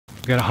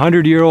I've got a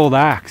 100-year-old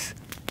axe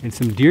and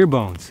some deer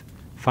bones.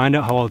 Find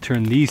out how I'll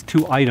turn these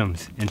two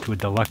items into a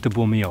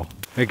delectable meal.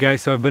 Alright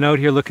guys, so I've been out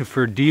here looking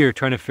for deer,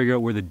 trying to figure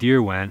out where the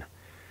deer went.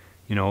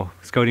 You know,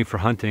 scouting for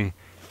hunting.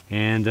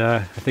 And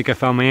I think I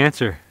found my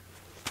answer.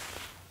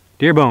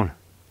 Deer bone.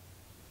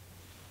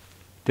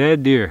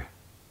 Dead deer.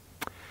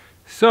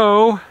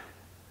 So,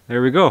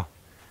 there we go.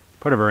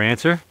 Part of our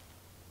answer.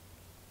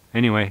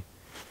 Anyway,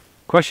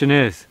 question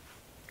is,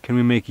 can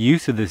we make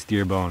use of this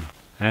deer bone?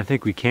 And I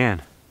think we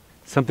can.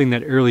 Something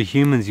that early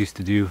humans used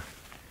to do would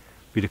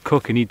be to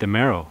cook and eat the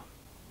marrow.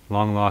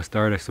 Long lost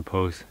art, I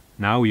suppose.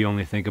 Now we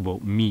only think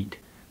about meat.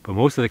 But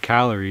most of the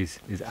calories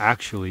is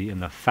actually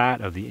in the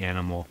fat of the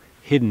animal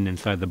hidden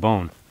inside the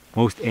bone.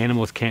 Most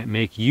animals can't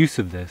make use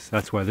of this.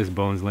 That's why this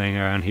bone's laying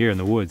around here in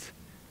the woods.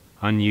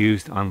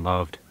 Unused,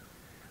 unloved.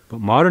 But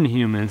modern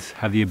humans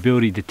have the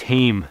ability to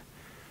tame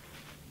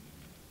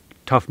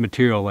tough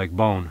material like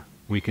bone.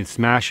 We can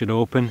smash it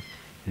open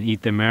and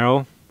eat the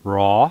marrow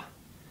raw,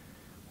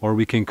 or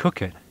we can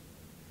cook it.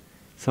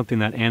 Something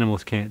that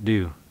animals can't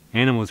do.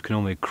 Animals can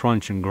only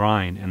crunch and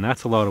grind, and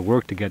that's a lot of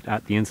work to get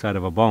at the inside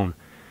of a bone.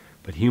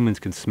 But humans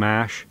can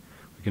smash,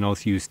 we can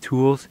also use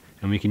tools,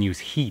 and we can use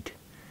heat.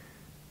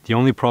 The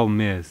only problem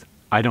is,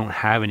 I don't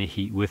have any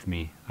heat with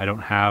me. I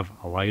don't have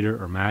a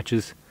lighter or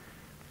matches.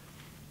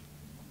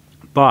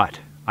 But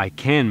I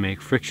can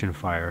make friction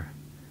fire.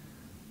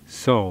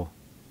 So,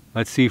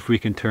 let's see if we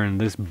can turn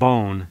this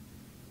bone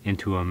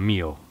into a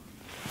meal.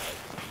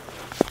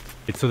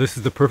 So this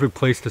is the perfect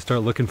place to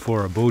start looking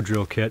for a bow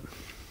drill kit.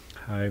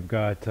 I've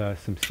got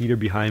some cedar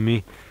behind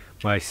me.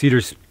 My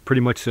cedar's pretty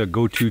much a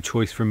go-to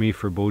choice for me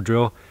for bow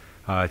drill.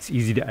 It's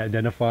easy to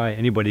identify.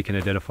 Anybody can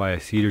identify a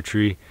cedar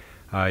tree.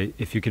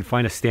 If you can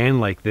find a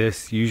stand like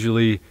this,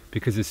 usually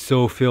because it's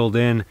so filled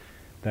in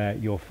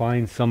that you'll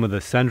find some of the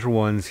central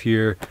ones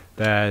here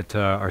that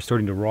are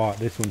starting to rot.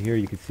 This one here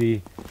you can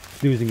see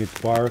it's losing its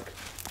bark.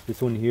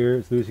 This one here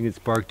is losing its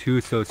bark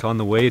too, so it's on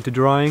the way to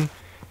drying.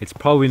 It's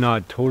probably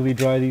not totally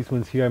dry. These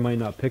ones here I might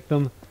not pick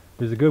them.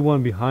 There's a good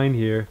one behind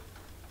here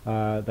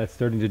that's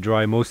starting to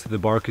dry. Most of the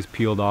bark is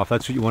peeled off.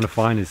 That's what you want to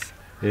find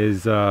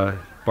is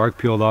bark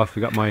peeled off.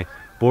 We got my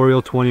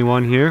Boreal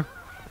 21 here.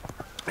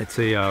 It's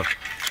a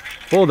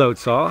fold-out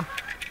saw,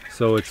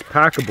 so it's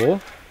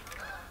packable,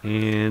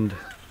 and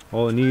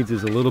all it needs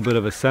is a little bit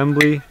of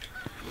assembly,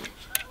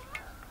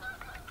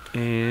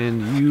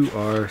 and you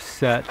are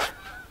set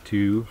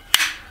to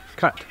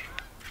cut.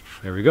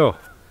 There we go.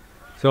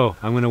 So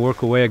I'm going to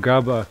work away. I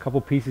grab a couple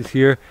pieces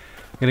here.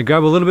 I'm going to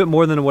grab a little bit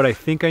more than what I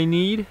think I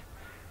need,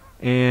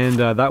 and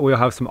that way I'll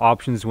have some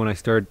options when I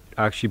start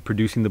actually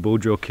producing the bow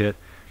drill kit,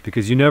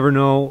 because you never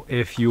know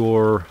if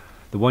the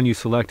one you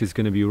select is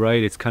going to be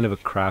right. It's kind of a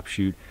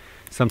crapshoot.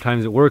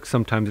 Sometimes it works,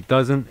 sometimes it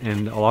doesn't,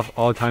 and a lot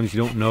of times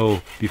you don't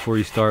know before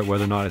you start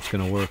whether or not it's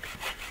going to work.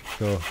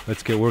 So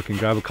let's get working.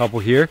 Grab a couple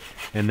here,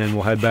 and then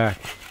we'll head back.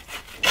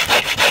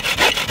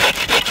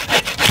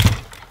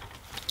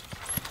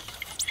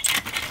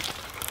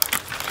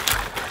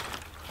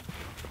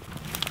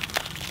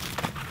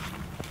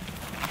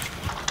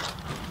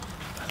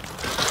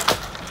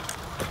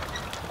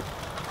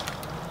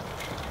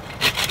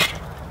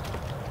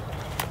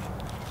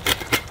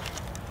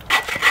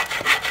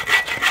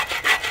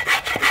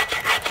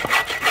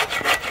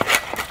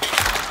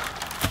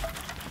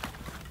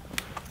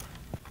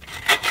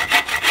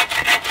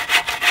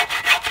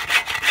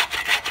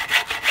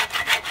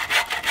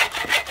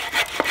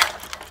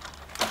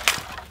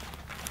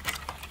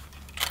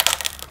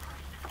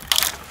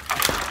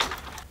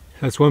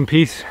 That's one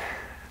piece,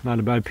 not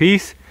a bad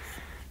piece.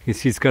 You can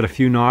see it's got a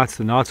few knots.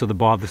 The knots are the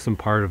bothersome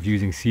part of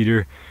using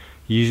cedar.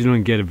 You usually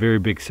don't get a very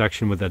big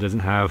section that doesn't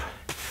have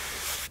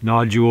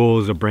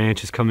nodules or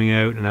branches coming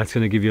out, and that's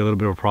going to give you a little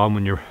bit of a problem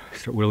when you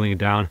start whittling it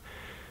down.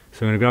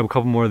 So I'm going to grab a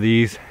couple more of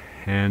these,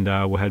 and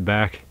we'll head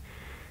back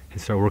and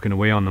start working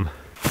away on them.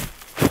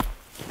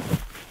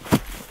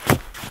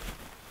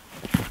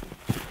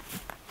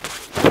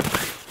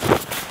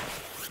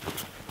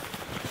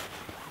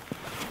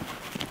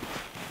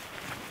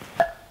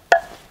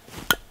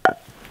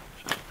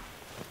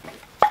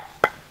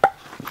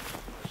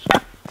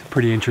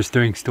 Pretty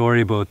interesting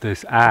story about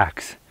this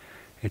axe.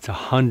 It's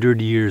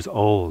 100 years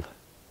old,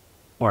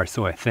 or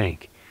so I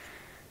think.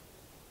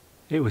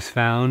 It was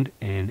found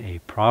in a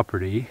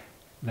property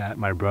that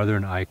my brother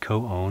and I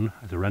co-own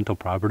as a rental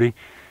property.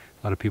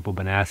 A lot of people have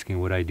been asking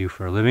what I do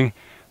for a living.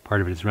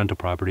 Part of it is rental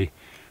property.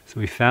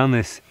 So we found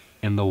this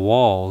in the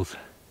walls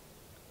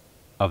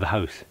of the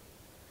house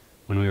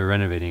when we were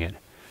renovating it.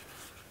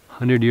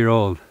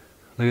 100-year-old.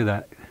 Look at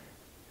that.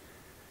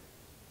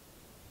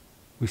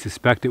 We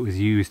suspect it was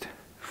used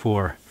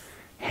for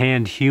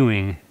hand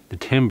hewing the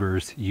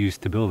timbers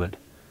used to build it.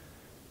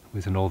 It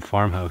was an old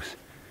farmhouse.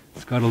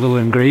 It's got a little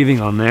engraving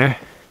on there.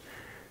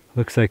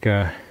 Looks like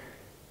a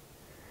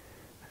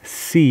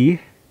C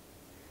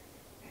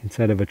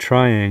inside of a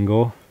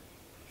triangle.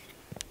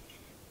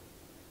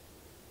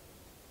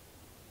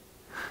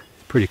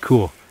 It's pretty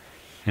cool.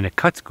 And it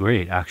cuts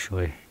great,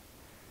 actually.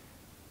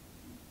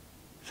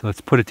 So let's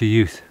put it to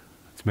use.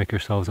 Let's make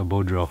ourselves a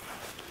bow drill.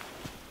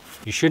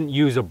 You shouldn't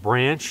use a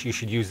branch, you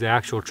should use the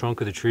actual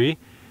trunk of the tree.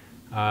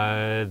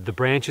 The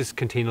branches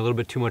contain a little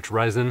bit too much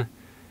resin,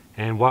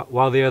 and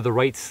while they are the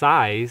right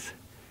size,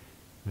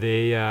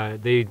 they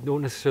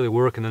don't necessarily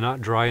work, and they're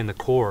not dry in the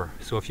core.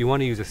 So if you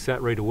want to use a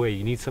set right away,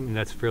 you need something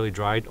that's fairly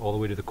dried all the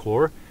way to the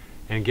core.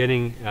 And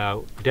getting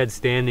a dead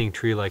standing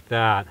tree like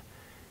that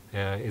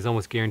is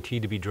almost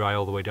guaranteed to be dry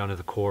all the way down to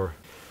the core.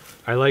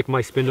 I like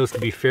my spindles to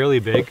be fairly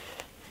big,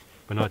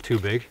 but not too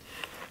big,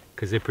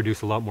 because they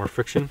produce a lot more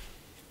friction.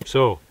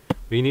 So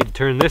we need to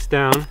turn this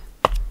down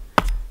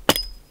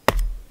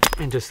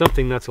into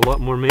something that's a lot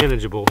more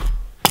manageable.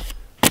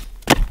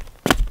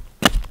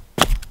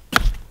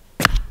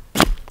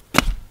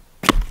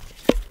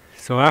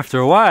 So after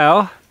a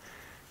while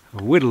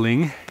of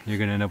whittling, you're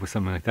going to end up with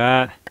something like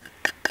that.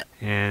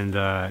 And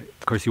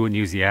of course you wouldn't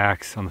use the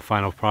axe on the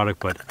final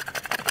product,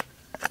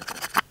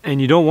 and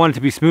you don't want it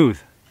to be smooth.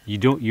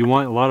 You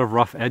want a lot of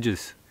rough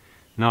edges,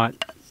 not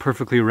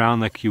perfectly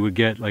round like you would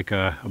get like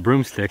a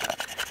broomstick.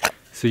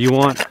 So you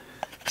want,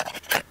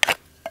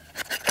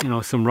 you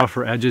know, some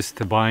rougher edges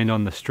to bind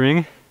on the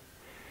string.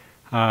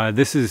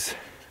 This is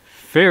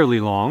fairly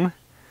long,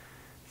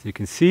 so you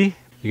can see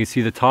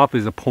the top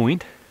is a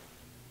point.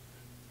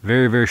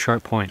 Very, very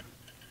sharp point,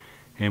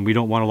 and we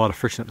don't want a lot of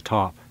friction at the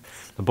top.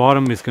 The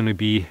bottom is going to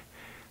be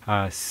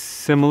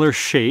similar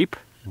shape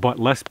but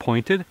less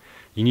pointed.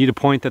 You need a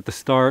point at the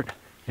start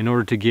in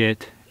order to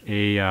get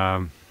a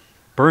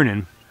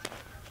burn-in.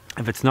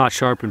 If it's not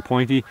sharp and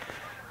pointy,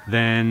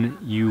 then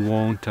you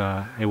won't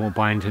it won't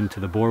bind into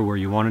the board where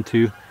you want it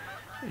to,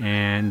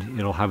 and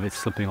it'll have it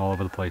slipping all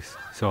over the place.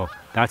 So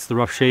that's the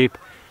rough shape.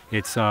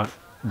 It's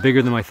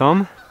bigger than my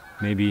thumb,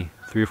 maybe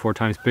 3 or 4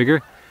 times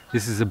bigger.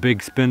 This is a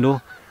big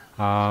spindle.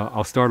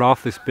 I'll start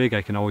off this big.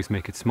 I can always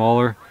make it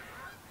smaller.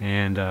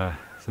 And so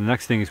the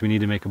next thing is we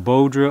need to make a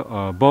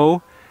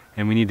bow,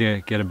 and we need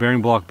to get a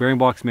bearing block. Bearing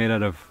block's made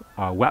out of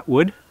wet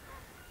wood,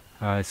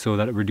 so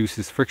that it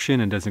reduces friction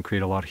and doesn't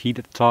create a lot of heat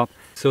at the top.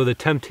 So the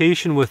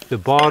temptation with the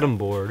bottom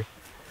board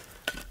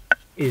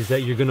is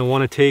that you're going to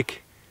want to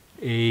take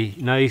a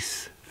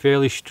nice,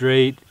 fairly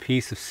straight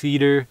piece of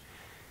cedar,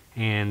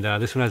 and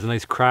this one has a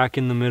nice crack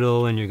in the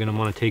middle, and you're going to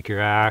want to take your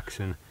axe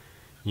and,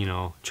 you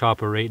know,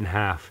 chop it right in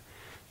half.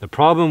 The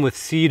problem with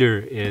cedar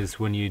is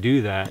when you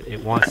do that,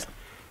 it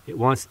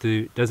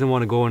doesn't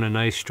want to go in a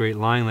nice straight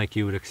line like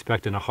you would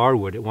expect in a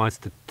hardwood. It wants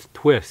to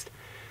twist.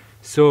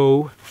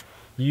 So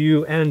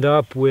you end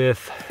up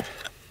with,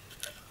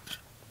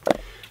 I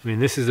mean,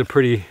 this is a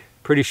pretty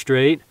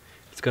straight.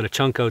 It's got a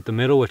chunk out the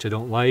middle, which I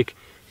don't like.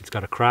 It's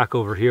got a crack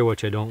over here,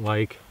 which I don't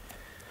like.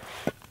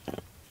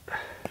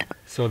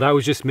 So that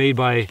was just made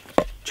by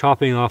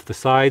chopping off the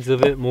sides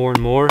of it more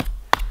and more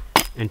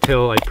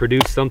until I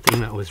produced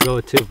something that was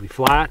relatively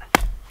flat.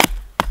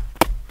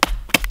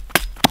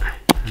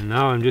 And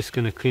now I'm just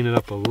going to clean it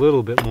up a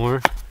little bit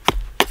more.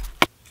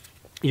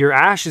 Your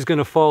ash is going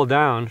to fall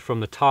down from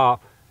the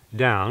top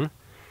down,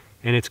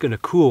 and it's going to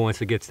cool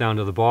once it gets down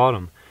to the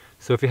bottom.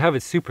 So if you have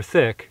it super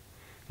thick,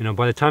 you know,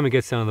 by the time it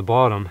gets down to the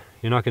bottom,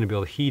 you're not going to be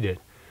able to heat it.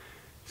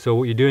 So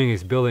what you're doing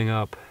is building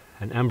up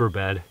an ember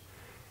bed,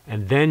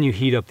 and then you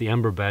heat up the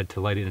ember bed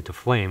to light it into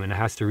flame, and it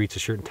has to reach a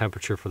certain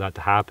temperature for that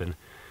to happen.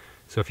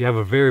 So if you have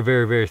a very,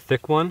 very, very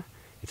thick one,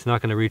 it's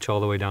not going to reach all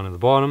the way down to the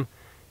bottom,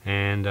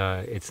 and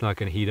it's not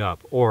going to heat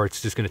up, or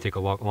it's just going to take a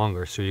lot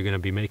longer. So you're going to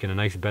be making a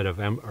nice bed of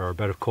a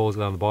bed of coals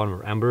down the bottom,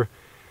 or ember,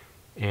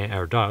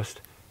 or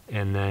dust,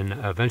 and then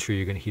eventually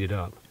you're going to heat it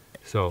up.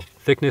 So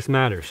thickness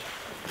matters,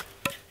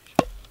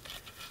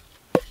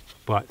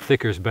 but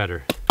thicker is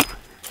better.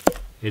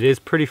 It is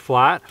pretty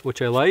flat,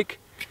 which I like.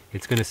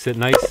 It's going to sit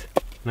nice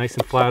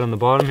and flat on the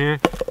bottom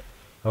here.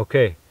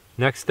 Okay.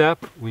 Next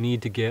step, we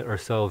need to get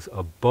ourselves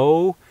a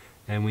bow,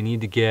 and we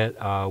need to get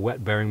a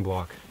wet bearing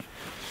block.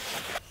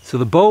 So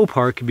the bow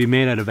part can be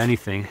made out of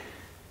anything.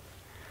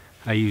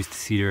 I used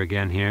cedar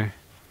again here,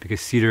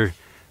 because cedar,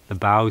 the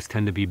boughs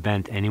tend to be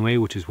bent anyway,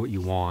 which is what you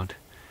want.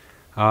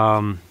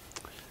 I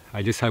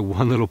just had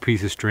one little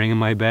piece of string in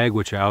my bag,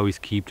 which I always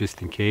keep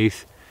just in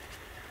case.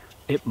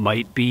 It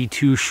might be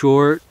too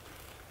short.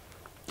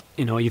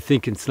 You know, you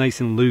think it's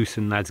nice and loose,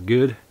 and that's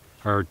good.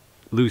 Or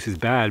loose is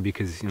bad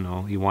because, you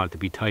know, you want it to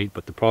be tight,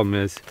 but the problem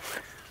is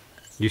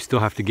you still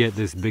have to get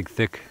this big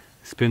thick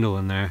spindle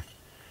in there,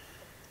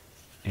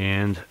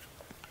 and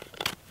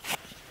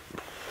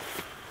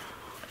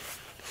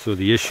so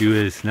the issue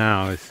is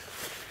now is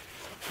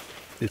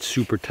it's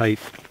super tight,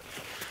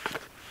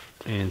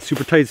 and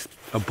super tight's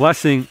a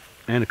blessing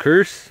and a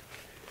curse,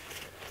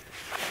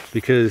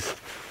 because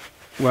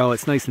while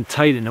it's nice and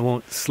tight and it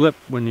won't slip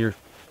when you're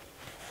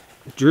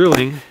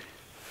drilling,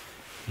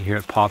 you hear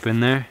it pop in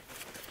there.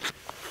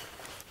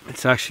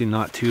 It's actually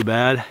not too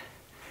bad.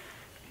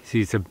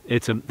 See,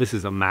 this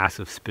is a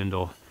massive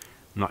spindle.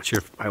 I'm not sure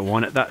if I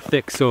want it that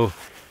thick. So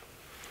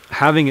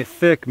having it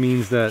thick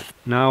means that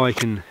now I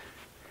can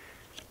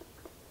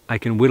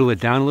whittle it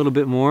down a little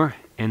bit more,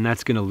 and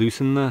that's going to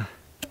loosen the.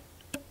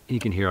 You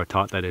can hear how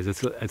taut that is.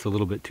 It's a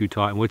little bit too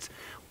taut. And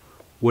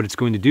what it's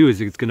going to do is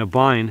it's going to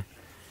bind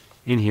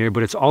in here,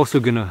 but it's also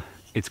going to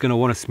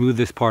want to smooth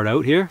this part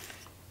out here.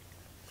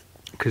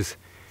 because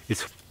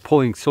it's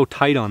pulling so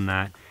tight on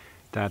that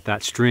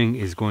string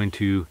is going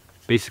to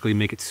basically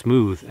make it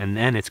smooth, and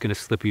then it's going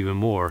to slip even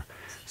more.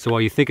 So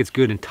while you think it's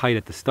good and tight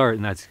at the start,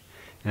 and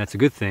that's a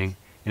good thing,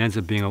 it ends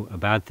up being a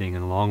bad thing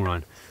in the long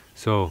run.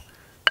 So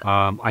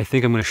I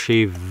think I'm going to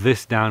shave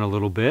this down a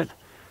little bit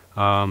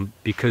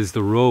because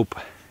the rope,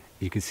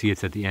 you can see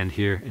it's at the end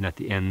here and at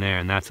the end there,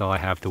 and that's all I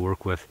have to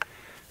work with.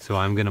 So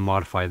I'm going to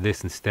modify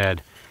this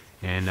instead,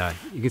 and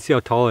you can see how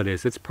tall it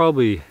is. It's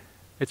probably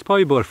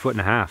about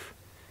 1.5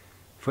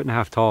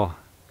 feet tall,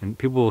 and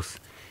people,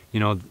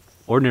 you know,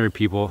 ordinary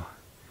people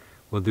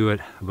will do it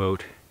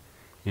about,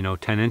 you know,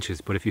 10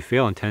 inches, but if you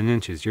fail in 10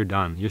 inches, you're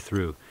done, you're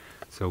through.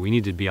 So we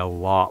need to be a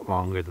lot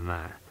longer than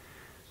that.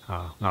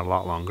 Not a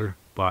lot longer,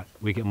 but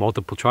we get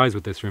multiple tries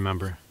with this,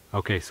 remember.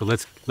 Okay, so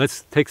let's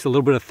take a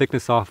little bit of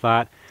thickness off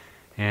that,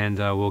 and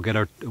we'll get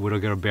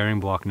our bearing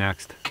block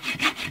next.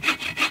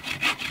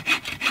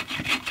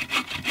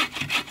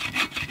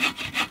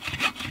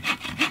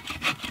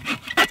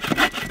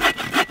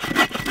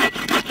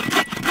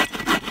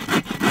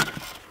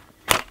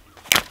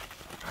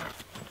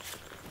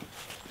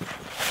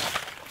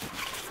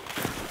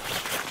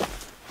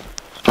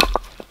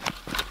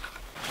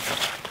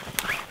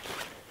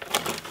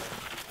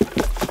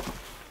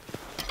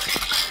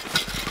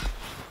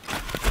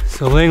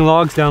 So laying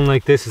logs down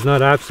like this is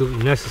not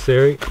absolutely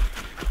necessary,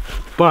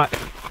 but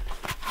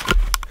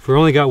if we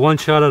only got one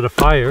shot at a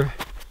fire,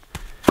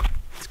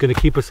 it's going to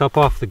keep us up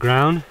off the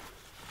ground,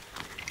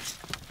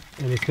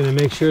 and it's going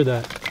to make sure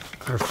that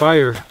our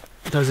fire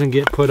doesn't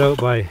get put out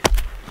by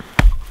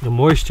the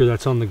moisture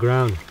that's on the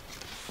ground.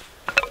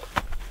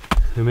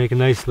 We make a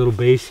nice little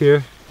base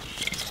here,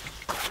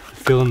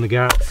 fill in the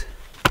gaps,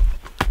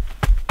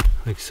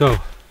 like so.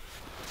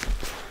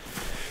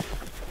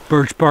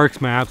 Birch bark's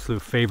my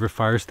absolute favorite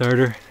fire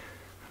starter.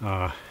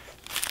 You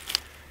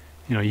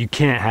know, you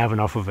can't have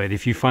enough of it.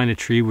 If you find a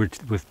tree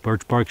with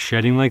birch bark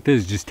shedding like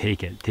this, just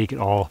take it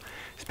all.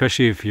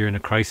 Especially if you're in a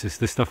crisis.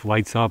 This stuff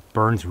lights up,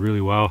 burns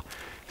really well.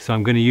 So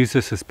I'm going to use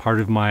this as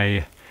part of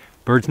my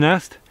bird's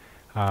nest.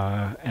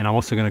 And I'm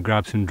also going to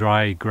grab some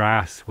dry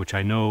grass, which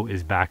I know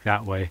is back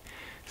that way.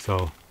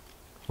 So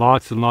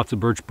lots and lots of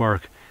birch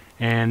bark.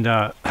 And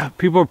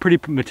people are pretty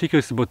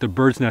meticulous about the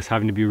bird's nest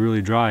having to be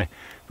really dry.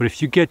 But if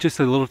you get just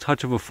a little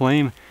touch of a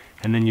flame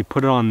and then you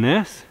put it on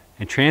this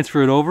and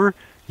transfer it over,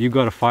 you've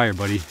got a fire,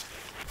 buddy.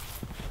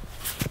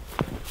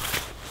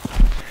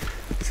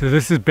 So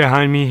this is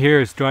behind me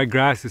here, it's dry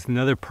grass. It's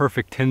another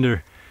perfect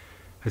tinder.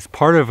 It's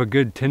part of a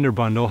good tinder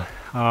bundle.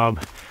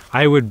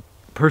 I would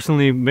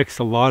personally mix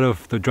a lot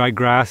of the dry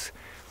grass,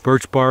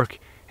 birch bark,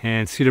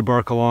 and cedar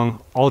bark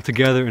all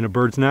together in a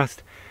bird's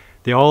nest.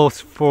 They all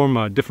form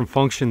a different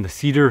function. The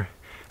cedar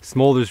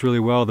smolders really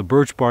well. The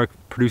birch bark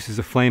produces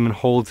a flame and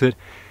holds it.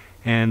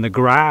 And the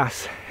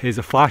grass is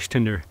a flash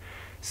tinder,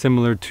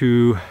 similar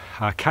to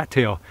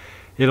cattail.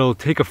 It'll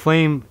take a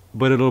flame,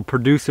 but it'll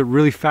produce it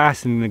really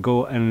fast, and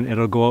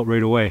it'll go out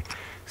right away.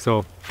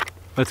 So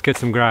let's get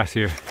some grass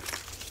here.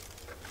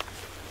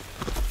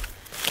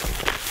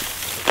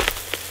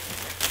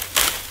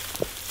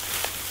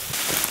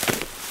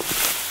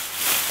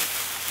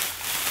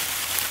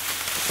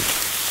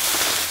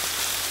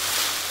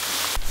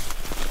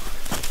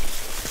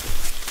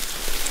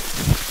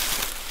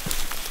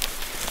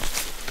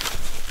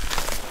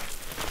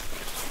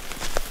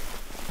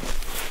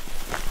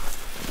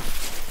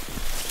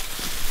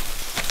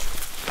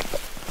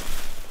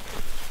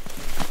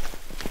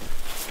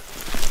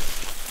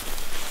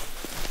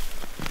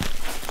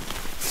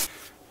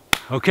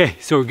 Okay,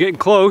 so we're getting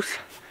close.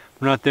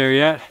 We're not there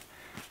yet.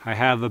 I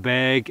have a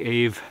bag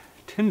of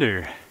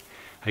tinder.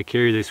 I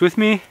carry this with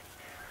me.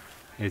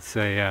 It's just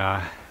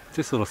a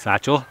little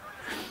satchel.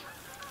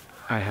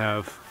 I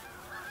have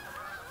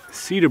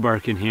cedar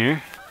bark in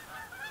here,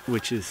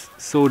 which is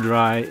so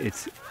dry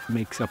it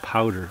makes a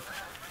powder.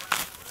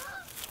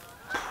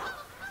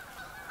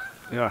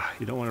 Yeah,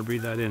 you don't want to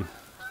breathe that in.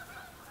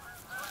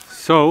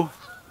 So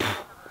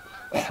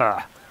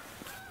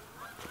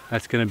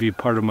that's going to be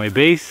part of my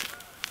base.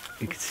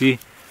 You can see,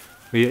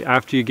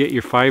 after you get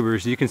your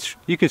fibers, you can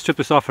strip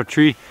this off a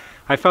tree.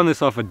 I found this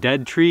off a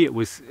dead tree. It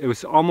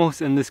was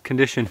almost in this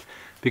condition.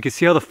 But you can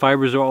see how the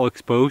fibers are all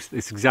exposed.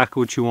 It's exactly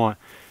what you want.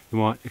 You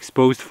want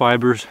exposed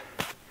fibers.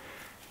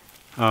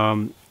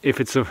 If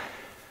it's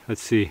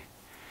let's see,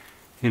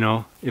 you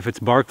know, if it's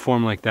bark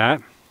form like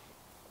that,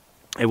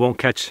 it won't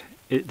catch.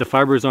 The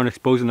fibers aren't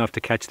exposed enough to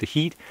catch the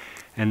heat,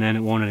 and then it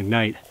won't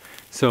ignite.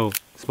 So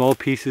small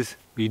pieces.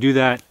 You do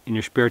that in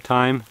your spare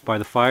time by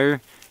the fire.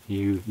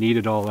 You knead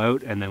it all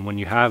out, and then when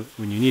you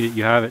need it,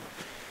 you have it.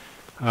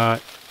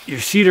 Your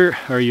cedar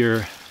or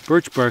your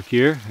birch bark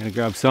here, I'm gonna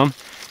grab some.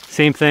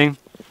 Same thing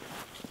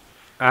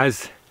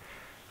as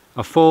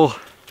a full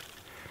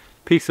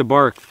piece of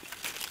bark.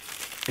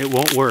 It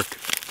won't work.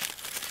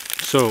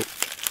 So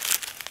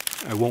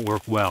it won't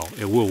work well.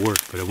 It will work,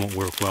 but it won't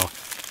work well.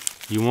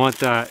 You want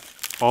that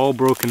all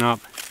broken up.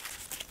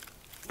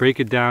 Break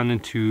it down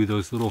into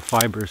those little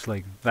fibers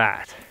like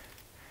that,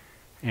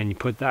 and you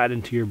put that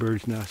into your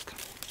bird's nest.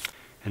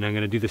 And I'm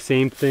going to do the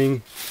same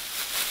thing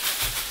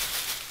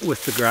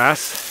with the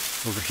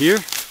grass over here.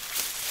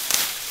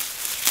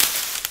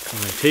 I'm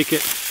going to take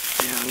it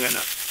and I'm going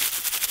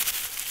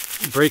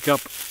to break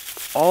up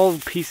all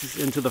pieces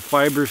into the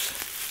fibers,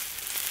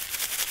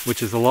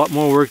 which is a lot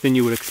more work than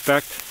you would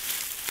expect,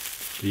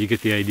 but you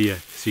get the idea.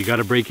 So you got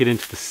to break it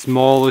into the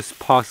smallest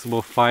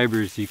possible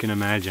fibers you can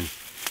imagine,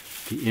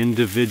 the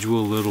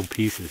individual little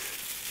pieces.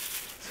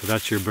 So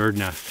that's your bird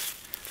nest.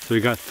 So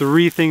we got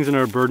 3 things in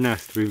our bird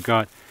nest. We've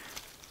got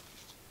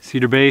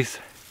cedar base,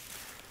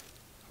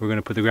 we're going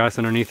to put the grass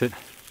underneath it,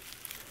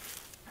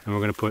 and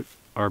we're going to put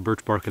our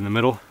birch bark in the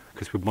middle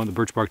because we want the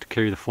birch bark to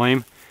carry the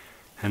flame.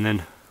 And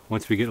then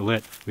once we get it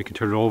lit, we can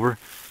turn it over.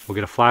 We'll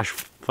get a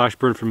flash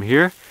burn from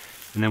here,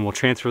 and then we'll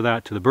transfer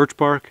that to the birch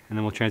bark, and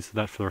then we'll transfer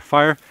that for our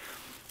fire.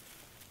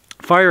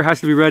 Fire has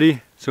to be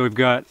ready, so we've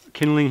got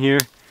kindling here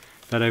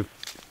that I've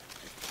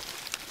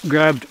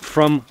grabbed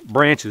from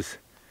branches.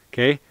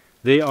 Okay,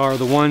 they are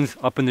the ones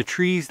up in the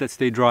trees that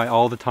stay dry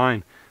all the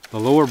time. The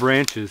lower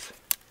branches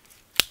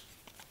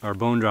are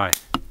bone dry.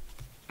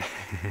 I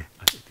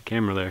think the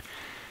camera there.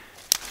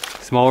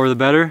 Smaller the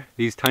better.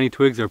 These tiny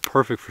twigs are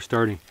perfect for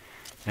starting.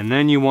 And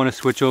then you want to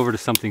switch over to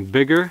something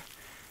bigger.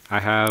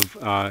 I have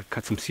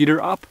cut some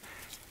cedar up,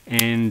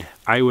 and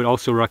I would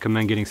also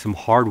recommend getting some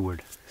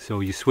hardwood. So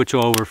you switch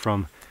over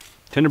from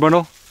tinder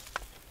bundle,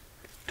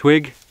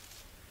 twig,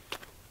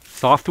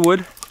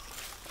 softwood,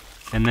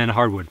 and then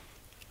hardwood.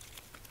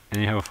 And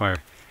then you have a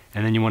fire.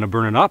 And then you want to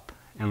burn it up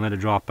and let it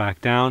drop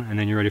back down, and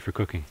then you're ready for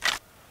cooking.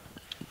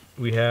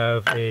 We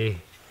have a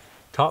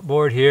top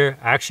board here.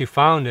 I actually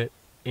found it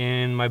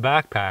in my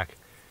backpack.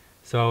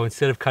 So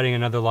instead of cutting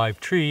another live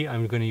tree,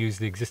 I'm going to use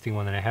the existing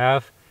one that I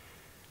have.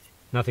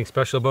 Nothing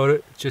special about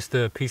it, just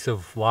a piece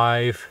of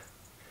live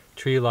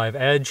tree, live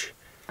edge,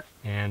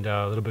 and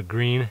a little bit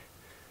green.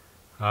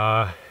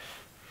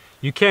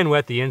 You can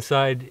wet the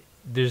inside.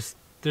 There's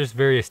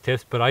various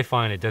tips, but I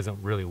find it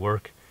doesn't really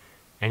work.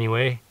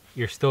 Anyway,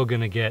 you're still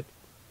going to get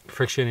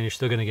friction and you're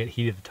still going to get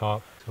heat at the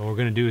top. So what we're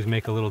going to do is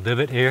make a little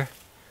divot here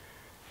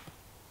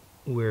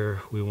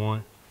where we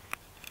want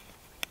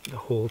the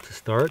hole to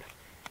start.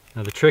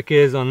 Now the trick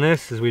is on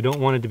this is we don't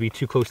want it to be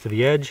too close to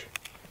the edge.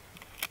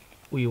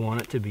 We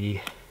want it to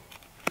be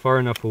far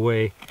enough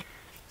away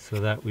so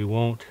that we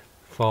won't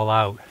fall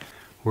out.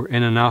 We're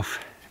in enough.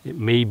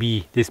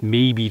 This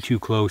may be too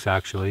close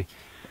actually.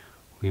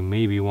 We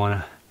maybe want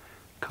to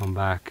come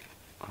back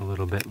a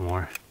little bit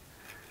more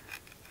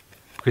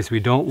because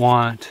we don't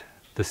want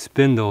the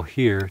spindle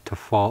here to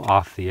fall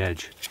off the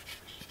edge.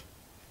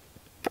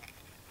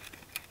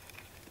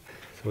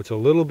 So it's a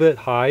little bit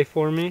high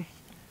for me.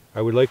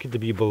 I would like it to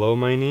be below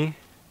my knee,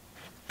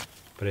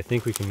 but I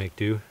think we can make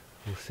do.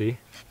 We'll see.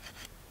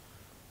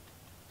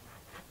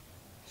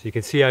 So you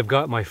can see I've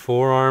got my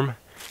forearm.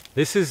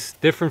 This is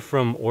different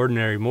from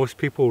ordinary. Most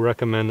people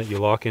recommend that you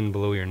lock in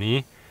below your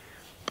knee.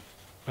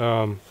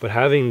 But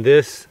having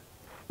this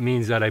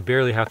means that I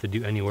barely have to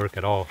do any work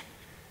at all.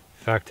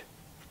 In fact,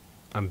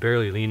 I'm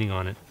barely leaning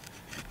on it.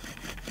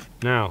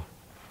 Now,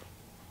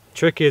 the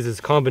trick is it's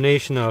a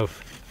combination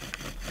of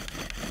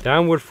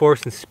downward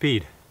force and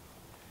speed.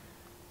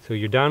 So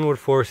your downward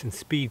force and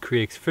speed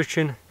creates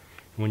friction, and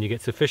when you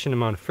get sufficient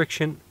amount of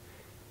friction,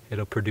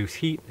 it'll produce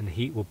heat, and the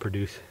heat will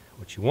produce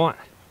what you want,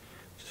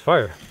 which is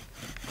fire.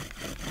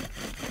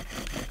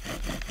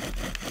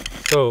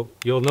 So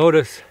you'll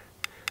notice,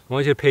 I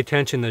want you to pay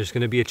attention, there's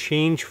going to be a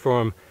change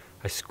from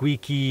a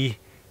squeaky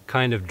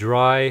kind of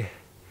dry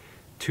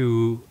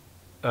to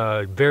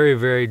a very,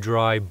 very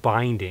dry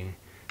binding.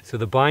 So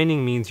the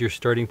binding means you're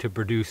starting to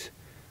produce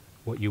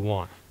what you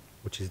want,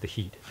 which is the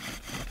heat.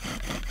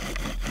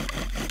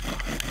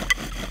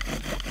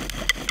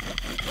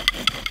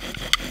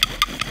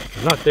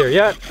 It's not there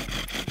yet.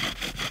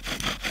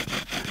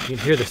 You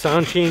can hear the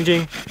sound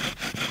changing.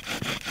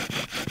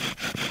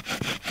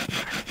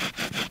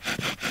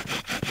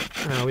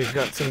 Now we've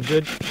got some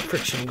good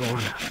friction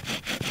going.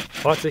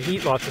 Lots of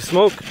heat, lots of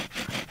smoke.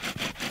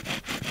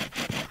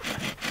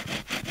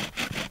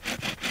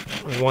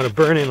 We want to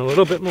burn in a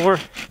little bit more.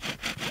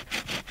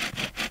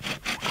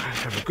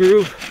 Have a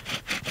groove.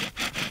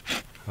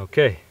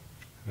 Okay,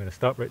 I'm going to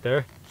stop right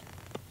there.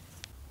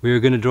 We are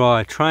going to draw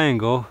a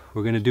triangle.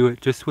 We're going to do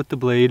it just with the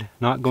blade,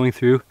 not going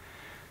through.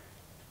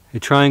 A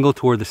triangle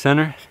toward the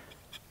center,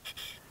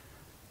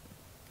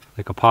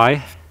 like a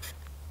pie.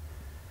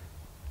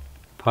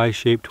 Pie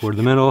shape toward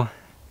the middle.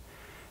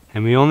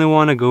 And we only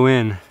want to go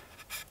in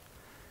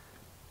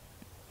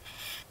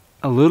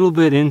a little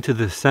bit into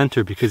the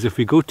center, because if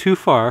we go too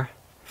far,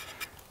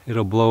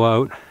 it'll blow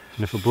out.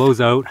 And if it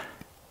blows out,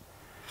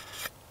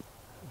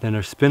 then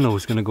our spindle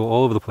is going to go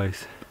all over the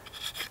place.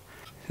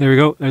 There we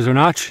go, there's our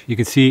notch. You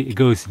can see it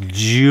goes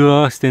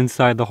just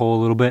inside the hole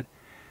a little bit.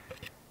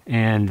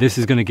 And this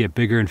is going to get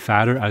bigger and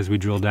fatter as we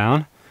drill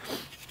down.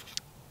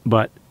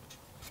 But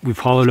we've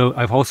hollowed out,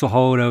 I've also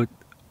hollowed out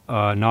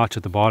a notch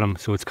at the bottom,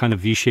 so it's kind of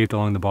V-shaped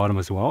along the bottom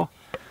as well.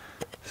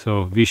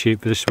 So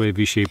V-shaped this way,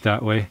 V-shaped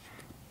that way.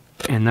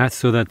 And that's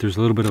so that there's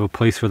a little bit of a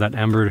place for that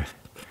ember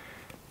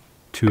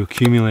to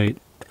accumulate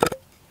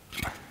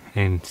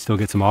and still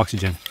get some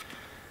oxygen.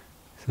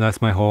 So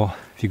that's my hole.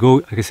 If you go,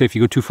 like I say, if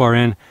you go too far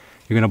in,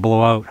 you're gonna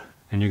blow out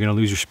and you're gonna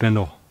lose your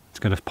spindle. It's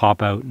gonna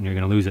pop out and you're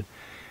gonna lose it.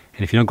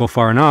 And if you don't go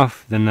far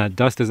enough, then that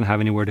dust doesn't have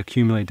anywhere to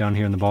accumulate down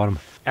here in the bottom.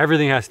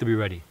 Everything has to be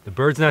ready. The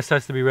bird's nest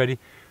has to be ready.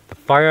 The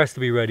fire has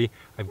to be ready.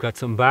 I've got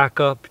some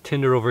backup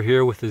tinder over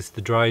here with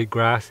the dry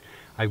grass.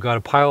 I've got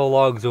a pile of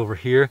logs over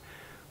here.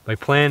 My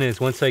plan is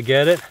once I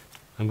get it,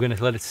 I'm gonna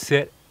let it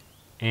sit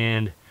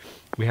and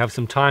we have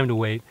some time to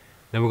wait.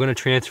 Then we're gonna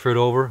transfer it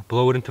over,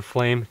 blow it into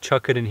flame,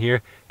 chuck it in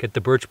here, get the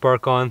birch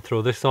bark on,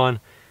 throw this on,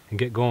 and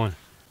get going.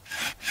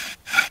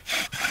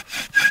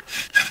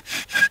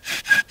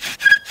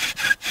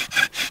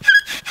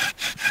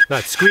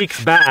 That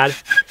squeak's bad.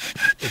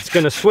 It's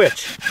gonna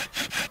switch.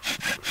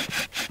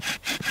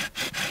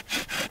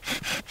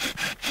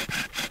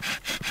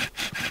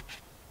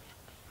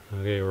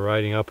 Okay, we're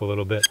riding up a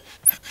little bit,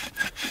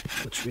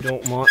 which we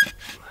don't want.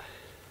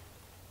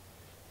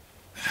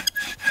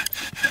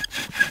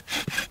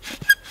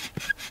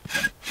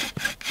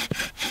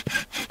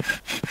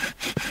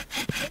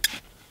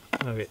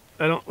 Okay,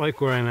 I don't like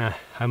where I'm at.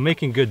 I'm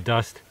making good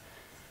dust.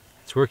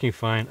 It's working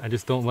fine. I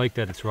just don't like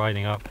that it's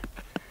riding up.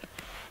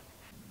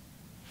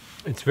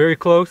 It's very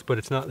close, but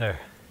it's not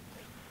there.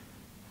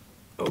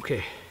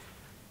 Okay.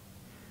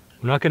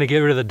 I'm not gonna get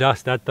rid of the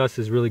dust. That dust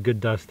is really good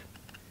dust.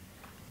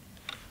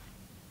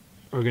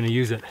 We're gonna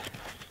use it.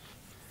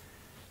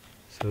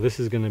 So this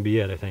is gonna be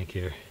it, I think,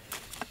 here.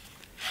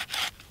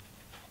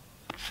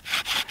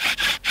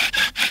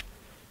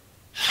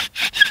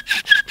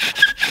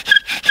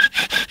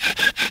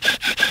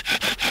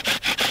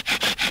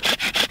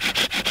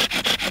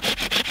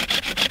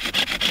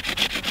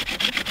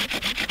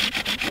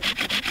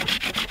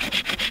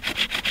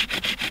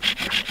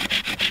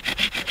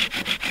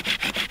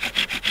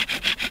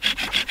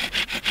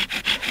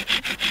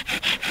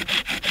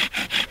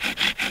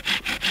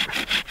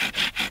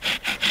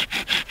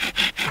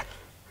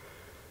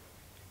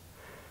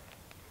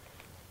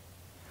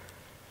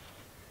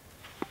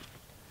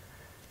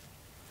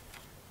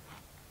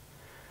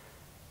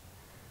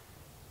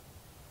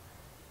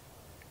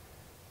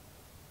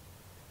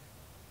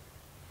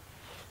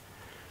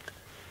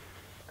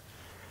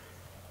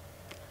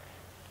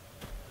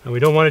 And we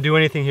don't want to do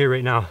anything here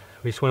right now.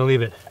 We just want to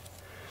leave it.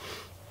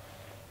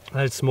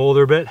 Let it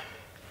smolder a bit.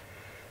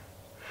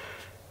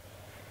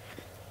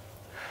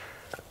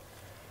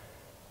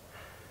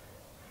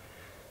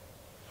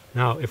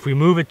 Now, if we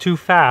move it too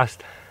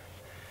fast,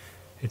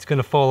 it's going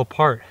to fall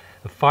apart.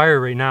 The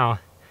fire right now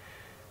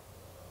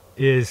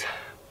is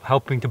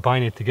helping to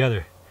bind it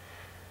together.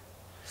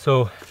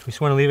 So we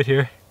just want to leave it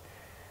here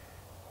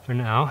for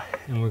now,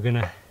 and we're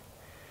gonna,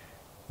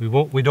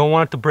 we don't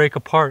want it to break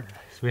apart.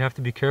 So we have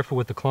to be careful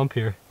with the clump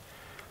here.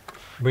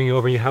 Bring you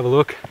over and you have a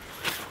look.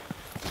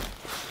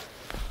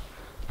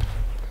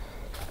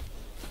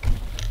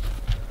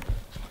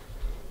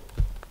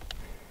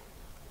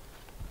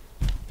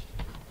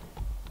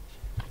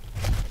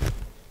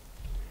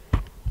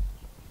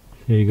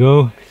 There you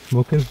go,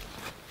 smoking.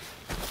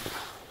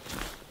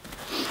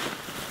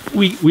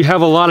 We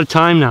have a lot of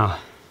time now.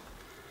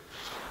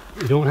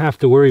 We don't have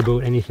to worry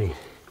about anything.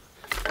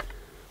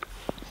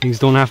 Things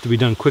don't have to be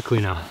done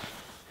quickly now.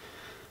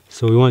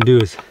 So what we want to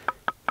do is,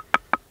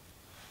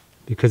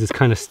 because it's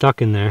kind of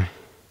stuck in there,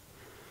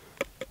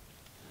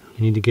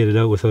 we need to get it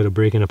out without it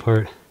breaking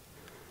apart.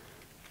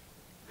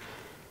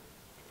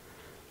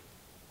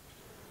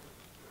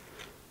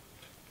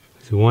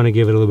 So we want to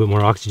give it a little bit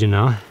more oxygen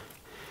now.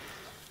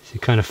 So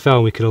it kind of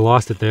fell, we could have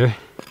lost it there.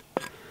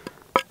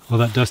 All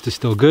that dust is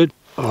still good.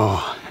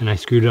 Oh, and I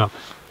screwed up.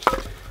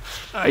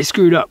 I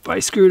screwed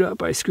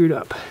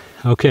up.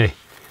 Okay.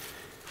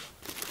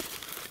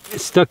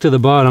 It's stuck to the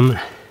bottom.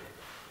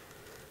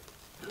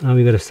 Now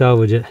we gotta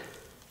salvage it.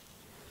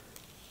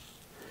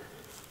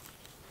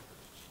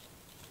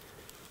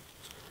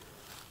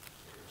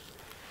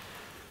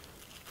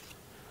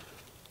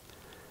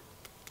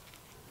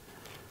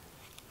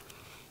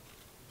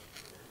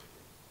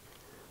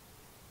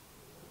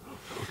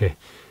 Okay.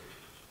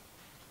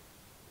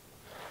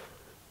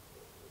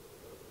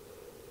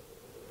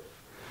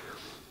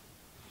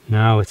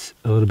 Now it's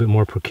a little bit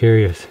more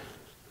precarious,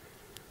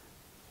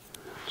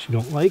 which you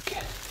don't like.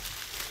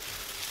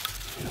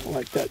 I don't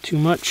like that too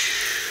much.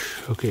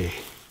 Okay.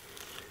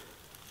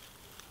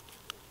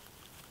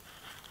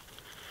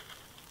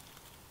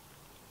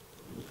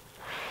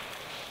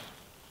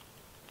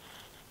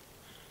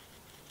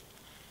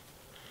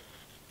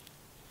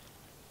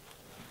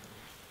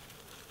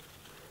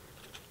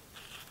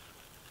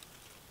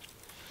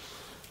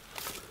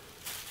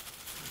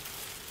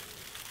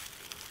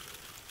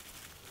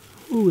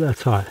 Ooh,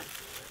 that's hot.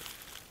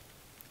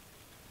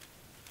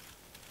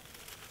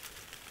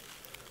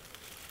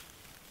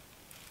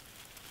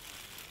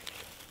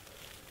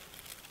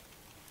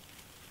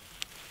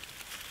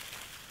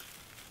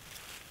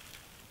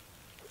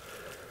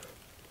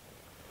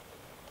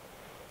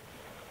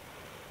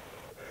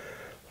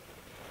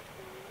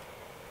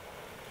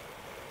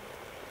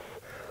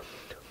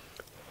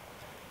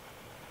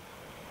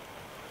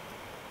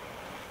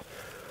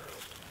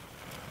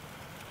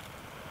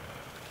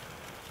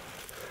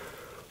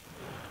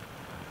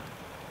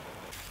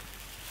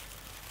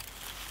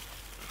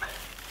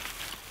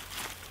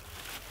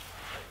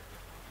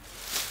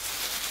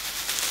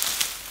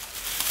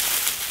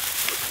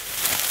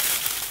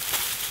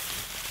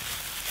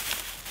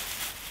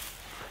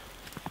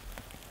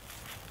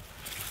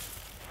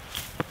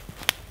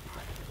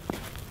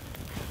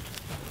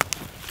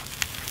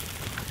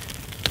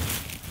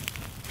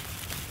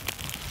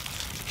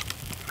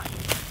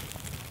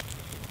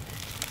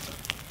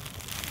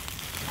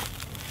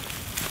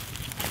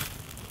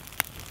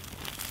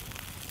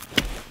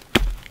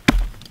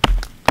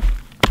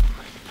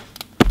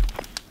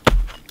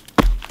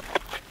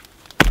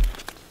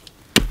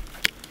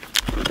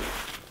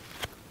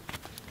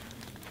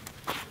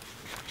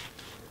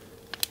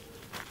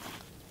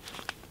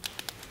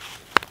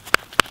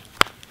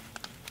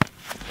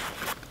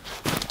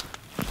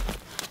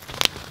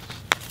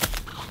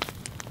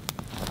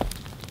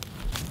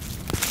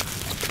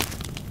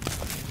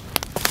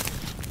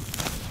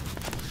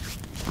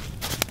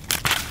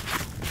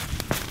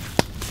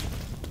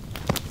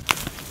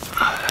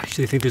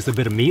 Actually, I think there's a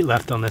bit of meat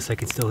left on this I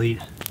can still eat.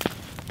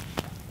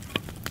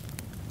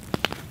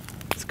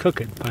 Let's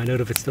cook it, find out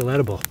if it's still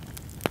edible.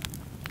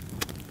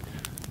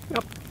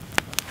 Yep.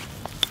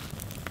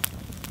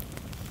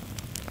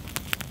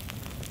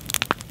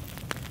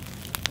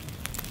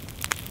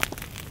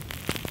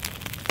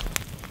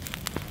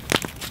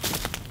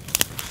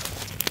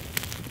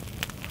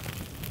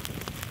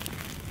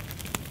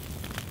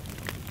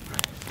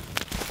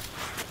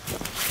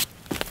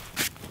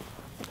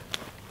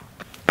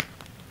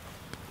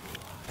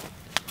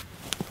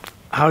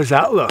 How does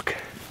that look?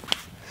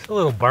 It's a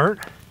little burnt.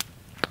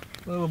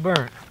 A little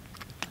burnt.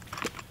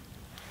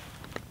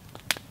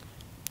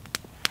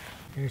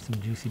 Here's some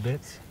juicy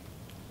bits.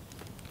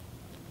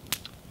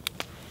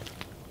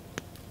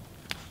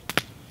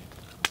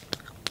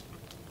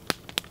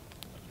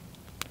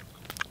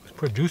 It's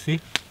pretty juicy.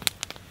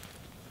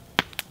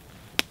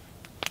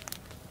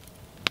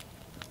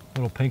 A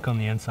little pink on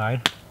the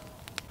inside.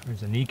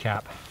 There's a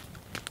kneecap.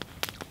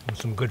 And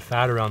some good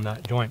fat around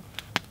that joint.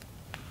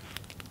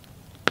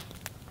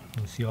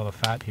 You see all the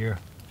fat here.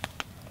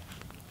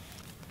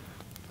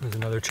 There's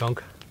another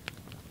chunk.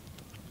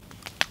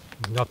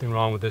 There's nothing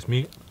wrong with this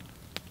meat.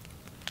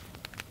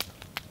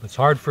 It's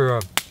hard for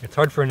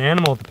an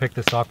animal to pick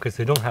this off because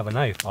they don't have a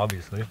knife,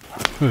 obviously.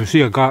 You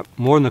see, I got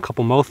more than a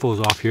couple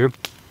mouthfuls off here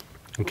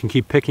and can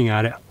keep picking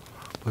at it.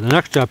 But the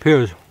next step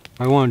here is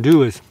what I want to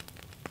do is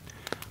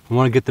I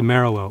want to get the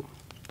marrow out.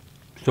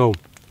 So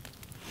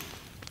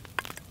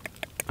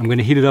I'm going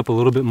to heat it up a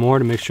little bit more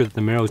to make sure that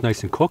the marrow is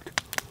nice and cooked.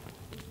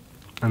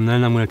 And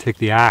then I'm going to take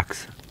the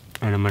axe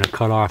and I'm going to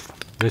cut off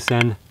this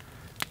end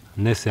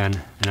and this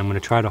end, and I'm going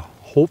to try to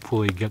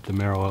hopefully get the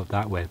marrow out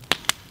that way.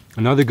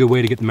 Another good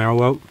way to get the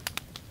marrow out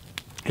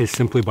is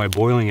simply by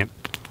boiling it.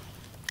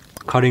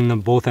 Cutting the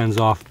both ends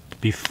off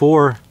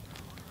before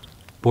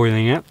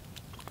boiling it,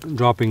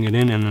 dropping it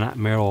in, and then that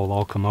marrow will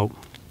all come out.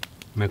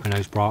 Make a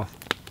nice broth.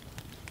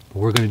 But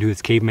we're going to do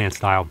this caveman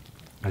style,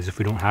 as if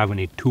we don't have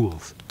any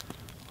tools.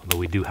 Although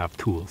we do have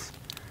tools.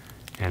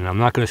 And I'm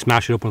not going to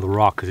smash it open with a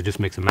rock because it just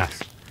makes a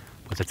mess.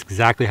 But that's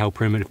exactly how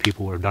primitive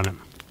people would have done it.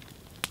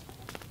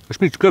 This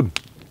meat's good.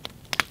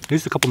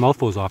 There's a couple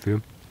mouthfuls off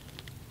here.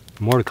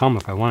 More to come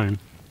if I wanted.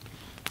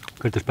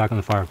 Get this back on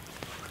the fire.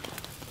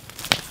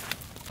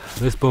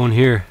 This bone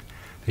here,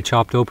 they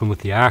chopped open with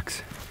the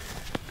axe.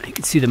 You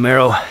can see the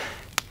marrow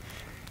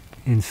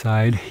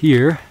inside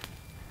here.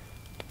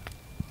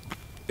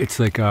 It's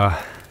like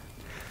a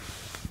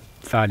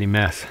fatty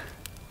mess.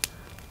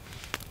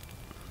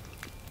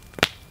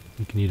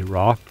 You can eat it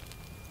raw.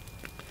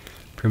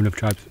 Primitive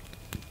tribes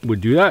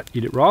would do that,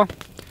 eat it raw.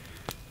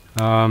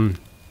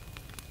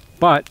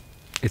 But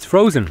it's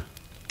frozen.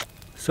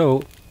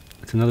 So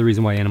it's another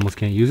reason why animals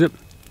can't use it.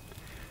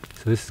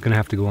 So this is going to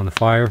have to go on the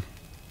fire.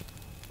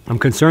 I'm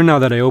concerned now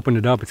that I opened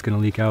it up, it's going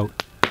to leak out.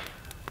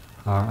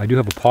 I do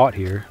have a pot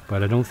here,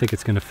 but I don't think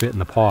it's going to fit in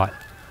the pot.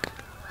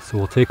 So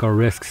we'll take our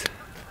risks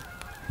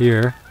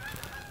here,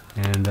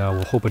 and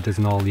we'll hope it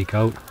doesn't all leak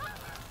out.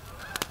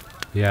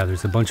 Yeah,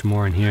 there's a bunch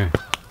more in here.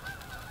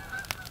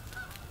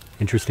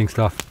 Interesting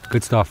stuff,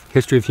 good stuff.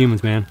 History of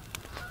humans, man.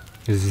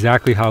 This is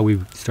exactly how we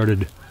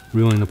started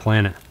ruling the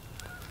planet.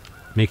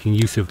 Making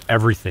use of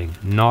everything,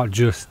 not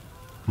just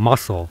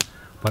muscle,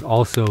 but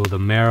also the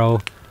marrow,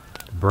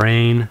 the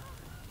brain,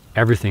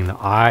 everything, the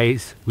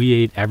eyes. We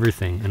ate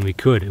everything, and we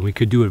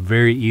could do it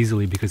very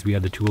easily because we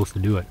had the tools to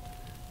do it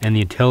and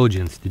the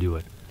intelligence to do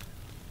it.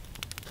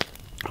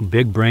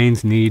 Big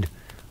brains need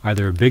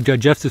either a big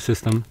digestive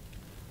system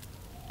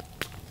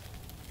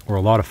or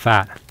a lot of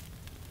fat,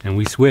 and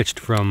we switched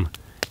from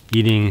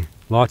eating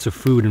lots of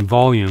food in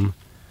volume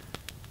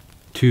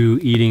to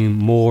eating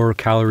more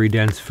calorie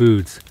dense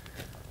foods.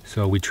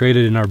 So we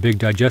traded in our big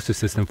digestive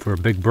system for a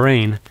big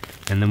brain,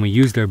 and then we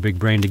used our big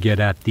brain to get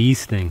at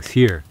these things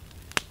here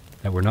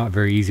that were not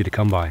very easy to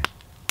come by.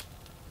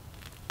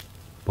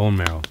 Bone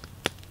marrow.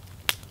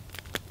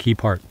 Key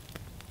part.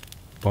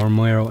 Bone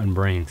marrow and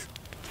brains.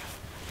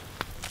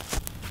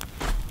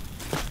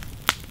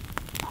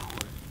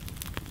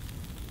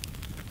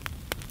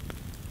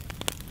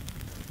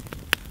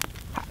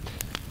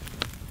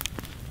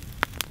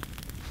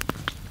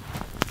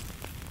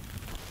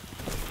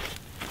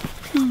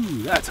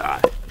 Ooh, that's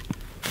hot.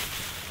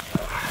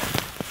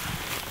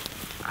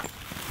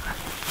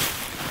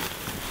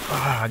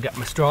 I got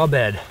my straw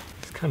bed.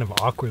 It's kind of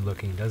awkward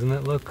looking, doesn't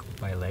it look?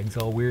 My legs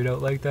all weird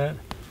out like that.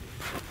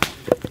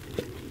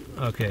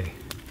 Okay.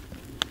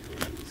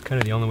 It's kind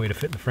of the only way to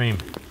fit in the frame.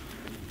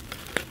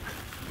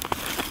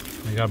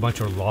 I got a bunch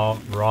of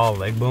raw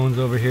leg bones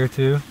over here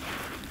too.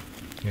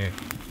 Okay,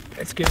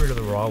 let's get rid of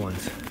the raw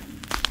ones.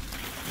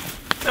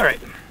 All right,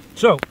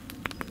 so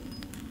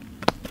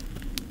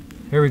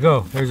here we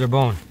go. There's our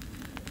bone.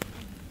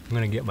 I'm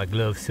gonna get my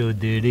gloves so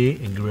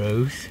dirty and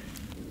gross.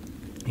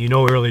 You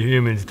know, early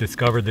humans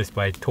discovered this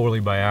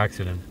totally by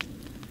accident.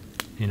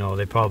 You know,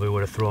 they probably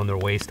would have thrown their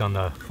waste on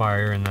the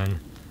fire, and then,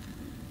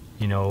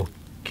 you know,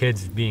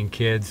 kids being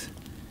kids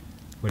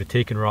would have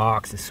taken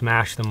rocks and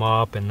smashed them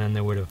up, and then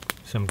there would have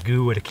some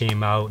goo would have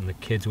came out, and the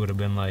kids would have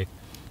been like,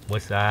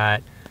 "What's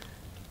that?"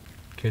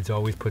 Kids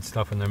always put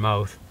stuff in their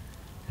mouth.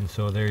 And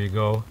so there you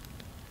go.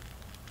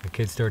 The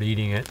kids start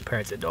eating it. The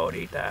parents said, don't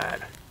eat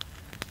that.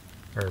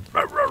 Or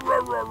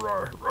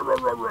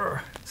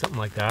something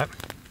like that.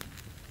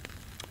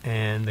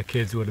 And the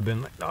kids would have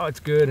been like, oh, it's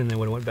good. And they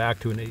would have went back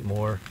to it and ate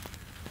more.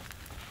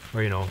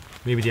 Or, you know,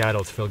 maybe the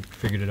adults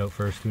figured it out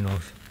first. Who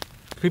knows?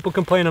 People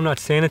complain I'm not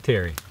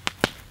sanitary.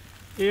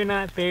 You're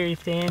not very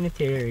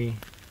sanitary.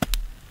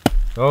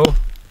 Oh,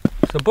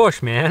 it's a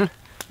bush, man.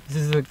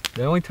 This is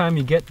the only time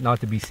you get not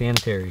to be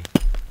sanitary.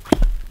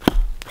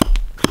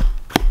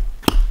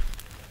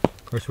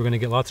 Of course, we're going to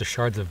get lots of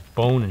shards of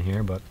bone in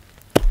here, but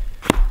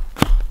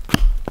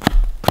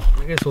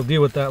I guess we'll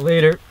deal with that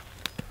later.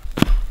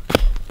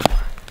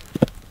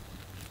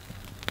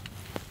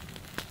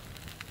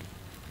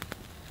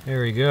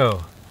 There we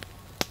go.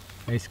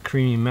 Nice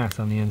creamy mess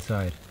on the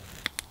inside.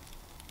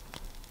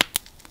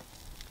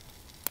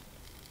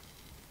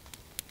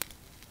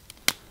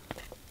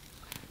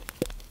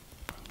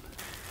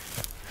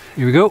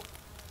 Here we go.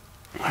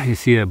 You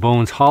see the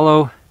bone's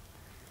hollow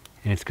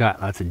and it's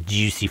got lots of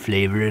juicy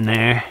flavor in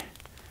there.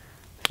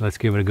 So let's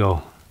give it a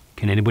go.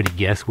 Can anybody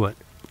guess what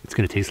it's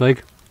gonna taste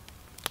like?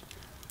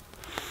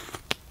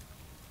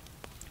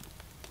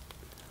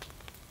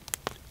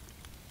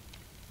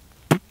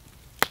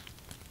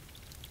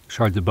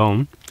 Shards of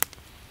bone,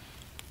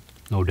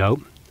 no doubt.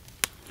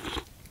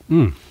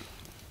 Mmm.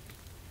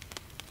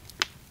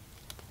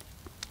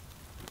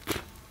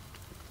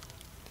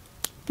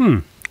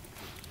 Mmm.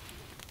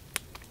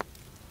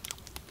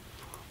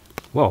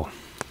 Whoa.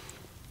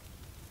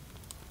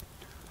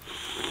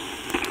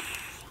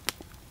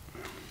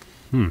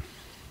 Hmm.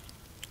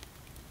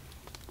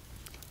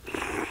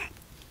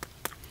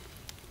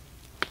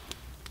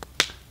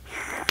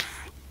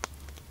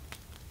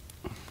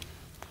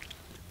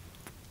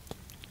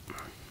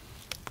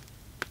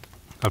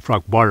 That's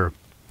like butter,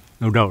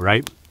 no doubt,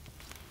 right?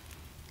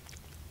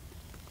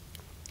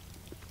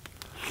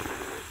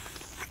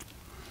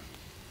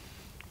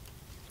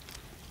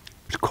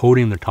 It's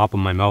coating the top of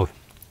my mouth.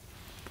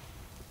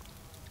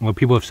 Well,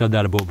 people have said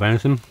that about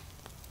venison.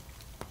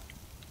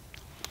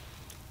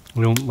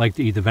 We don't like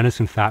to eat the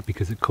venison fat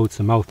because it coats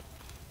the mouth.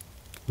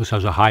 This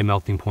has a high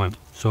melting point.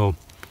 So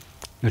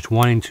it's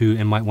wanting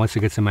to, once it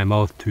gets in my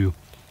mouth, to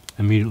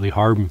immediately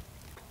harden.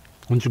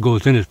 Once it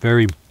goes in, it's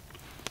very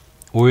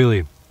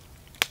oily.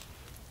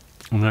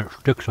 And then it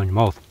sticks on your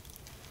mouth,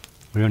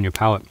 right on your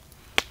palate.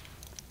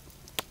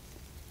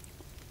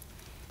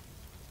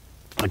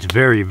 It's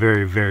very,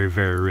 very, very,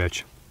 very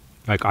rich.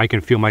 Like, I can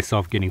feel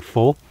myself getting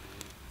full.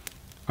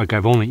 Like,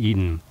 I've only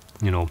eaten,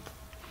 you know,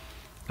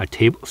 a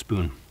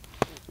tablespoon,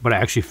 but I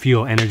actually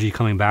feel energy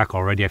coming back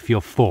already. I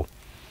feel full,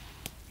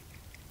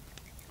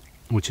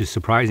 which is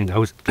surprising. I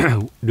was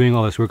doing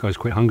all this work, I was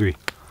quite hungry.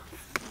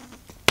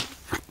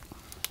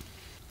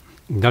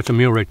 That's a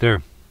meal right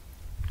there.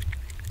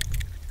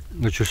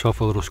 Get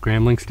yourself a little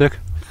scrambling stick.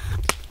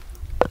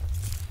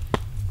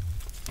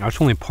 That's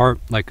only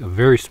part, like a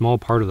very small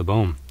part of the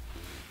bone.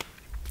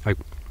 Like,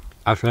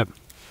 that's it.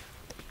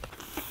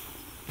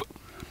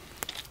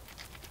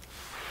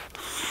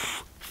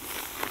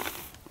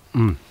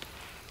 Mmm.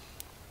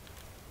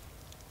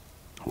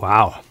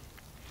 Wow.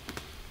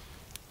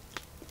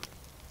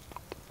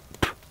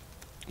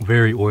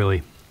 Very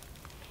oily.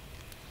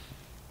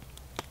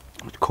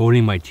 It's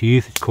coating my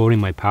teeth, it's coating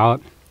my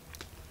palate.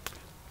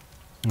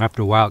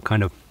 After a while, it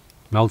kind of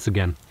melts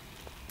again.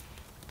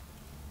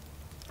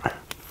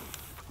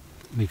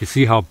 You can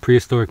see how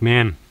prehistoric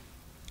man,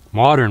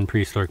 modern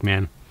prehistoric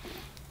man,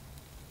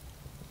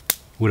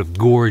 would have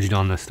gorged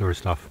on this sort of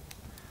stuff.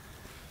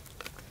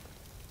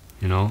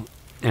 You know?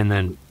 And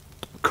then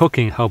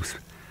cooking helps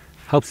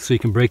so you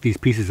can break these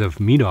pieces of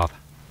meat off.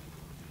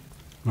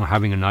 You know,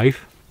 having a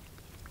knife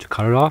to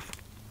cut it off,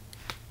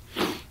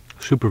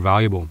 super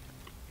valuable.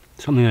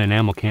 Something that an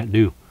animal can't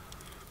do.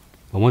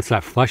 But once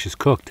that flesh is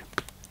cooked,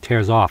 it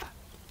tears off.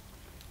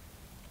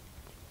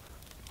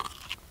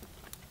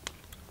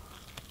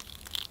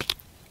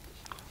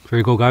 There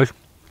you go, guys.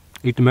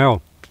 Eat the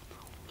marrow.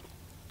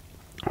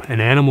 An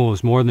animal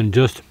is more than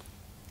just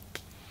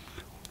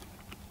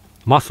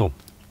muscle.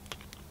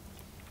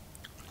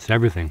 It's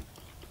everything.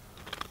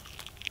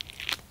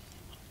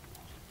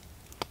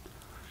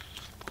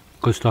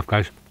 Good stuff,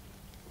 guys.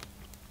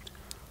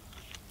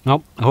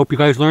 Well, I hope you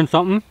guys learned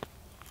something.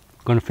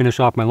 I'm going to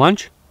finish off my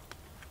lunch.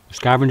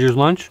 Scavenger's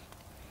lunch.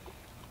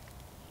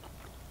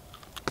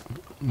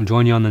 I'll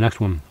join you on the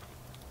next one.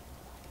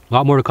 A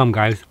lot more to come,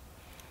 guys.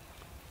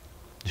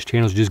 This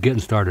channel's just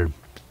getting started.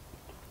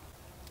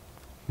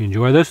 If you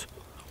enjoy this,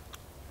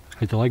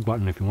 hit the like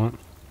button if you want.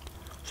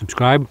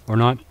 Subscribe or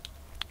not,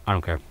 I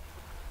don't care.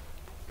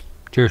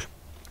 Cheers.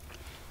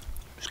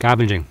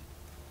 Scavenging.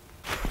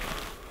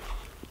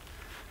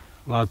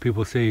 A lot of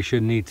people say you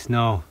shouldn't eat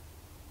snow.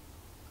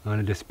 I'm going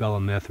to dispel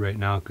a myth right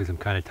now because I'm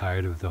kind of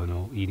tired of the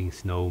no eating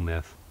snow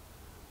myth.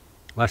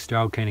 Les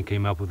Stroud kind of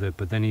came up with it,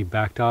 but then he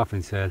backed off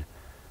and said,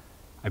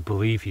 I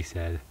believe he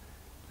said,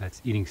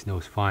 that eating snow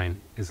is fine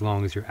as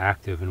long as you're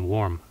active and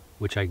warm,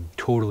 which I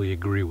totally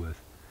agree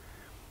with.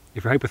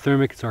 If you're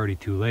hypothermic, it's already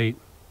too late.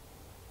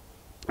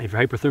 If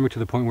you're hypothermic to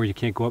the point where you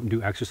can't go up and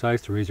do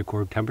exercise to raise your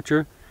core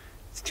temperature,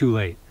 it's too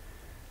late.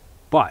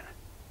 But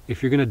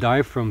if you're going to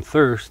die from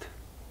thirst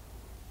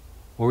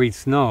or eat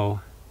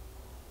snow,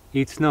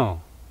 eat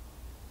snow.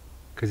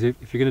 Because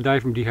if you're going to die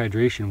from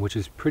dehydration, which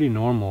is pretty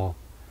normal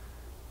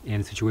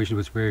in situations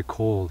where it's very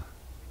cold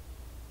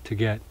to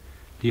get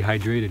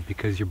dehydrated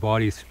because your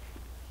body's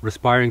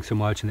respiring so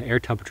much and the air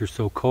temperature is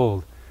so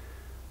cold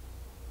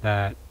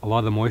that a lot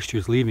of the moisture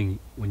is leaving.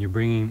 When you're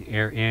bringing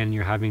air in,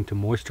 you're having to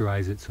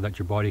moisturize it so that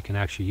your body can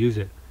actually use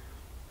it.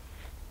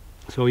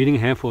 So eating a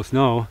handful of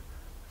snow,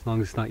 as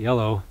long as it's not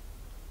yellow,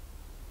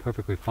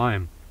 perfectly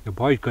fine. Your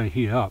body's going to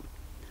heat up.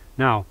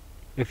 Now,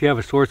 if you have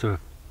a source of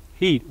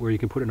heat where you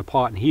can put it in a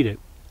pot and heat it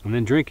and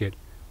then drink it,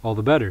 all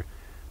the better.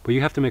 But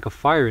you have to make a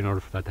fire in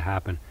order for that to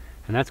happen,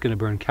 and that's going to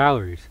burn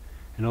calories.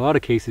 In a lot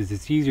of cases,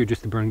 it's easier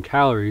just to burn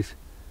calories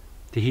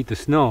to heat the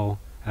snow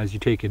as you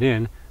take it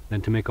in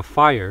than to make a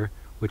fire,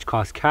 which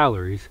costs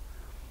calories,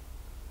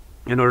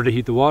 in order to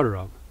heat the water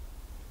up.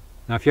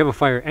 Now, if you have a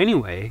fire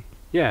anyway,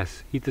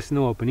 yes, heat the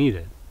snow up and eat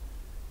it.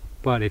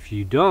 But if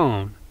you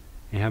don't,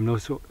 and you have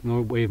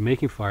no way of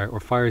making fire, or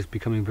fire is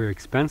becoming very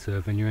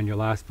expensive and you're in your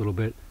last little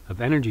bit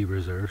of energy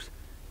reserves,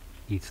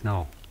 eat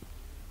snow.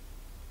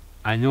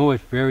 I know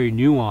it's very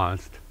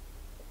nuanced,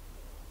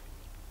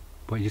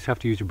 but you just have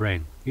to use your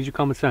brain. Use your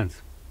common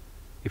sense.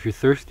 If you're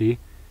thirsty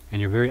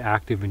and you're very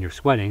active and you're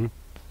sweating,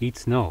 eat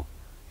snow.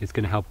 It's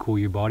going to help cool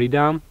your body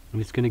down,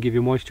 and it's going to give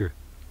you moisture,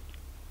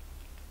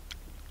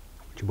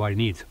 which your body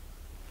needs.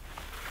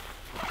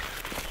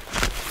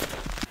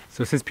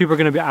 So since people are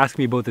going to be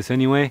asking me about this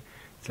anyway,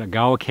 it's a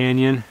Gawa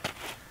Canyon.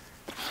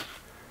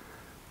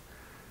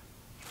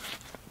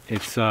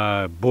 It's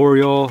a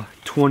Boreal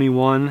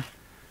 21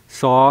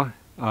 saw,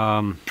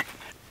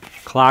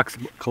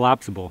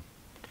 collapsible.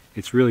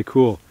 It's really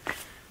cool.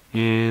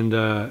 And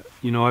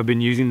you know, I've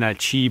been using that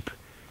cheap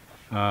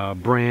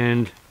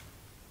brand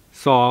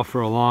saw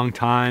for a long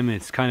time.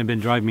 It's kind of been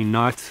driving me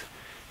nuts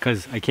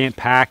because I can't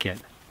pack it.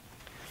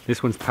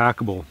 This one's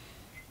packable.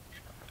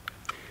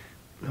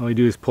 All you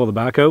do is pull the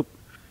back out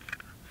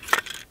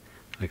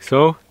like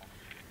so.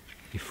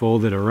 You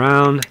fold it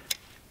around,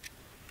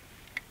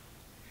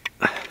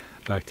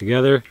 back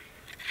together,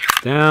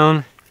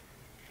 down,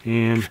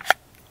 and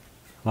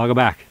log it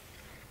back.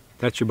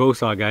 That's your bow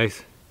saw,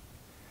 guys.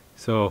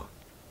 So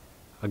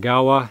a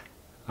Gawa,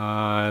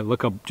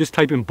 look up, just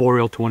type in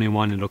Boreal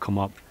 21, it'll come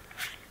up.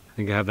 I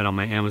think I have that on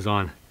my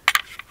Amazon.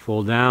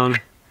 Fold down,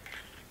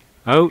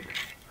 out,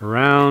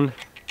 around,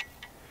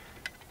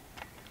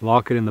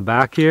 lock it in the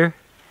back here,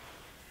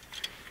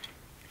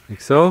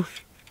 like so.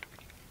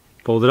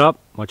 Fold it up,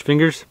 watch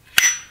fingers,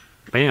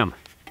 bam,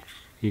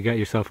 you got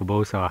yourself a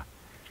bow saw.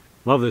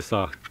 Love this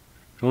saw.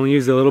 Only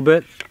used a little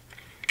bit.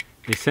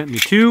 They sent me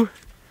two.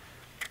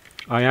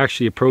 I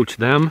actually approached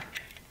them,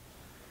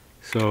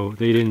 so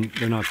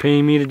they're not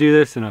paying me to do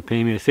this, they're not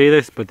paying me to say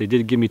this, but they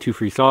did give me 2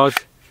 free saws,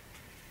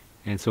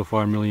 and so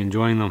far I'm really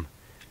enjoying them.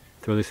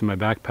 Throw this in my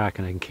backpack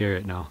and I can carry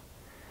it now.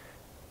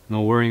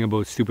 No worrying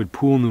about stupid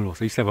pool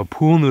noodles. I used to have a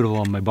pool noodle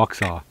on my buck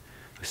saw.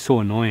 It was so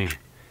annoying,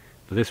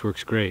 but this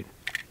works great.